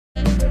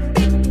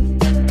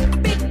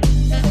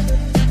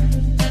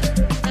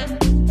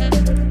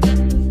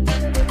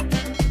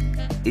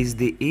Is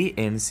the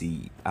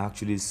ANC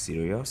actually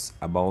serious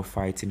about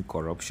fighting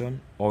corruption,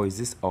 or is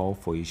this all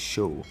for a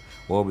show?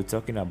 We'll be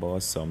talking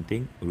about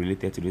something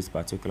related to this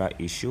particular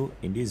issue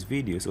in this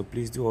video, so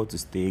please do all to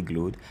stay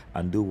glued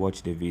and do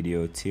watch the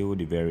video till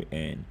the very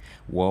end.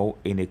 Well,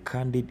 in a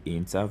candid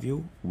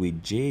interview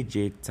with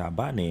JJ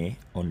Tabane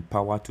on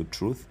Power to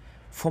Truth,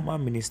 former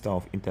Minister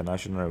of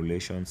International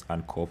Relations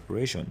and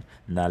Cooperation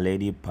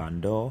Naledi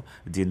Pandor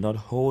did not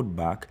hold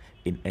back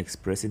in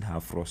expressing her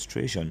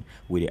frustration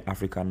with the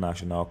African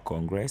National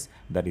Congress,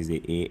 that is the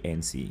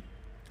ANC.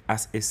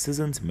 As a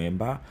seasoned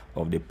member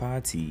of the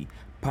party,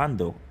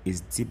 Pandor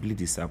is deeply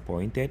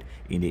disappointed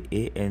in the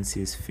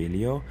ANC's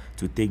failure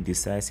to take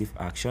decisive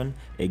action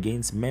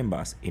against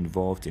members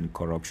involved in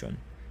corruption.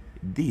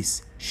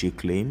 This, she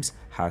claims,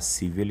 has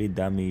severely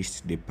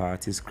damaged the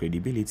party's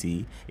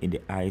credibility in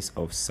the eyes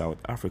of South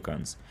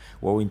Africans.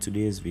 Well, in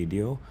today's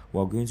video,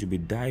 we're going to be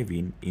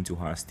diving into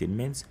her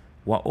statements.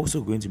 We're also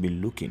going to be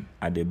looking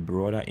at the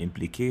broader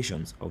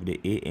implications of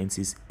the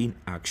ANC's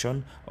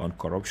inaction on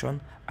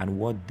corruption and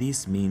what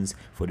this means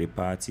for the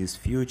party's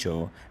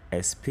future,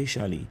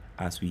 especially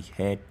as we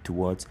head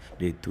towards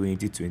the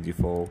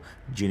 2024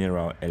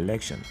 general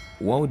election.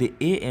 While the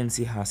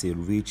ANC has a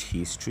rich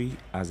history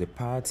as a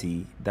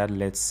party that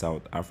led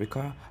South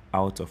Africa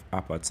out of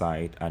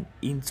apartheid and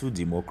into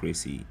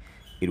democracy,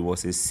 it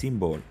was a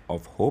symbol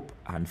of hope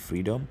and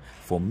freedom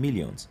for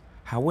millions.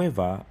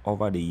 However,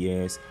 over the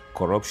years,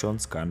 corruption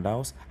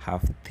scandals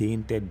have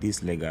tainted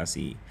this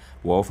legacy.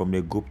 Well, from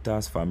the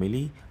Gupta's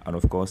family and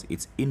of course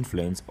its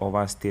influence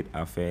over state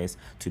affairs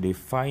to the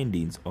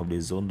findings of the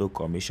Zondo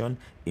Commission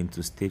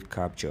into state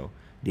capture,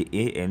 the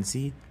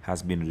ANC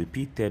has been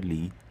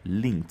repeatedly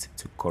linked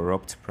to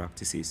corrupt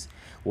practices.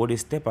 While the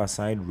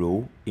step-aside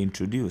rule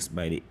introduced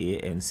by the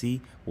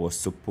ANC was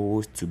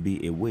supposed to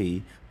be a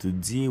way to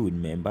deal with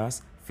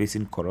members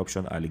facing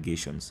corruption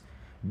allegations.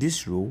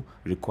 This rule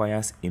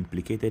requires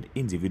implicated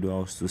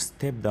individuals to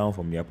step down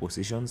from their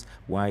positions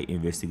while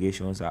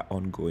investigations are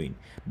ongoing.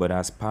 But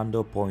as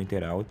Pandor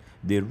pointed out,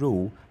 the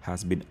rule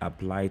has been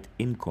applied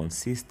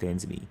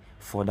inconsistently,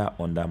 further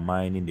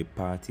undermining the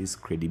party's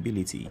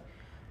credibility.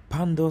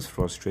 Pandor's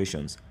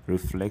frustrations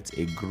reflect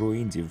a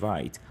growing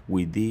divide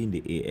within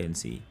the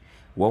ANC.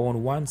 While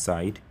on one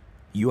side,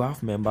 you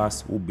have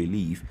members who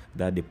believe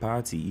that the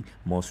party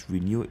must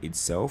renew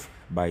itself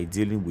by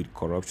dealing with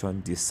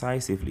corruption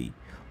decisively.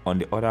 On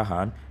the other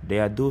hand,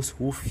 there are those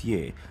who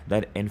fear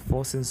that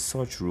enforcing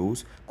such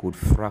rules could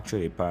fracture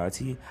the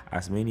party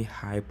as many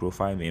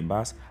high-profile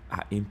members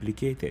are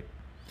implicated.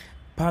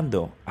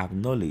 Pandor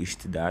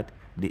acknowledged that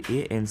the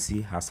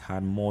ANC has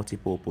had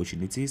multiple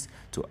opportunities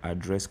to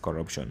address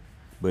corruption,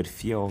 but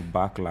fear of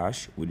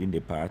backlash within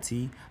the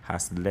party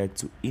has led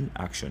to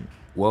inaction.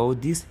 While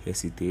this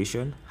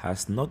hesitation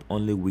has not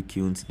only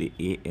weakened the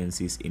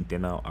ANC's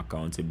internal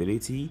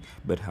accountability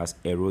but has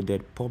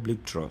eroded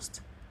public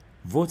trust.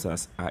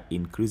 Voters are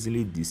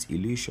increasingly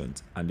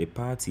disillusioned and the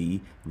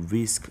party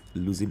risks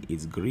losing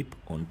its grip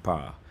on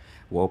power.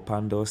 While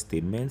Pandor's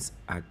statements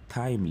are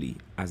timely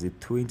as the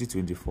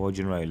 2024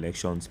 general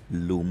elections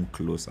loom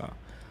closer.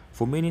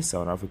 For many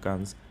South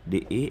Africans,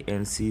 the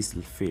ANC's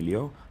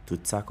failure to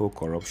tackle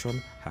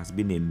corruption has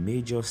been a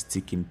major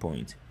sticking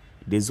point.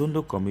 The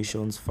Zondo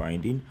Commission's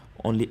finding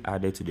only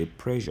added to the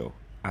pressure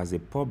as the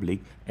public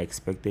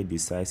expected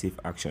decisive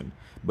action,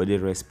 but the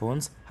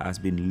response has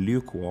been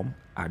lukewarm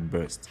at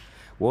best.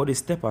 Well, the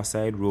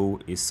step-aside rule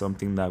is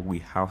something that we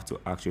have to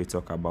actually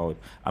talk about.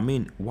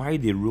 Why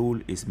the rule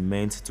is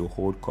meant to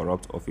hold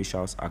corrupt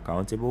officials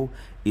accountable,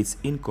 its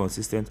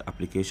inconsistent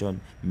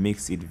application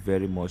makes it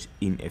very much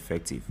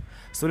ineffective.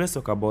 So let's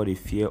talk about the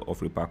fear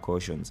of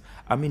repercussions.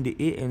 The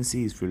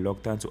ANC is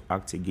reluctant to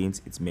act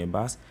against its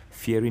members,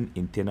 fearing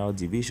internal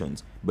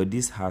divisions, but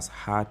this has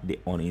had the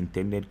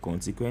unintended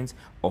consequence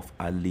of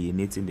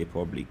alienating the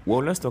public.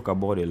 Well, let's talk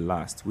about the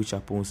last, which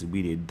happens to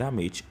be the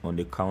damage on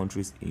the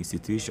country's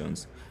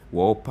institutions.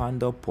 Well,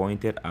 Pandor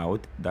pointed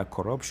out that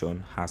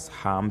corruption has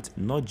harmed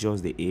not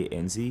just the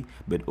ANC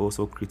but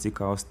also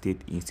critical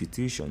state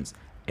institutions,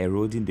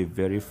 eroding the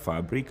very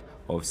fabric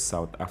of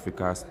South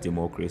Africa's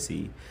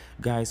democracy.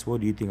 Guys, what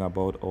do you think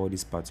about all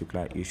these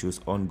particular issues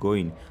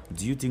ongoing?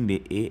 Do you think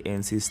the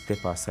ANC's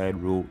step-aside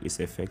rule is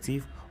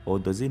effective, or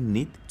does it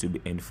need to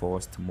be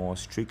enforced more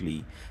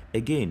strictly?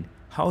 Again,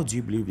 how do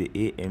you believe the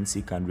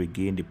ANC can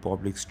regain the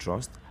public's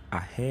trust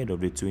ahead of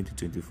the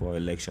 2024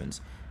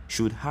 elections?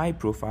 Should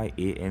high-profile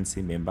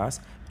ANC members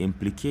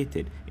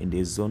implicated in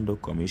the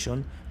Zondo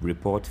Commission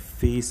report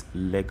face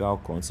legal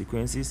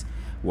consequences?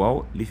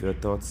 Well, leave your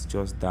thoughts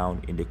just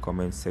down in the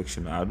comment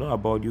section. I don't know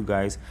about you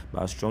guys,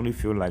 but I strongly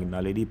feel like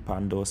Naledi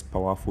Pandor's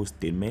powerful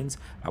statements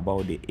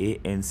about the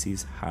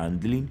ANC's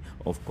handling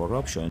of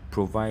corruption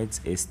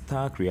provides a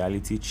stark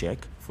reality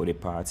check for the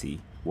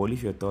party. Well,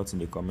 leave your thoughts in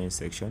the comment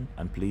section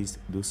and please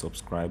do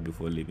subscribe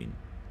before leaving.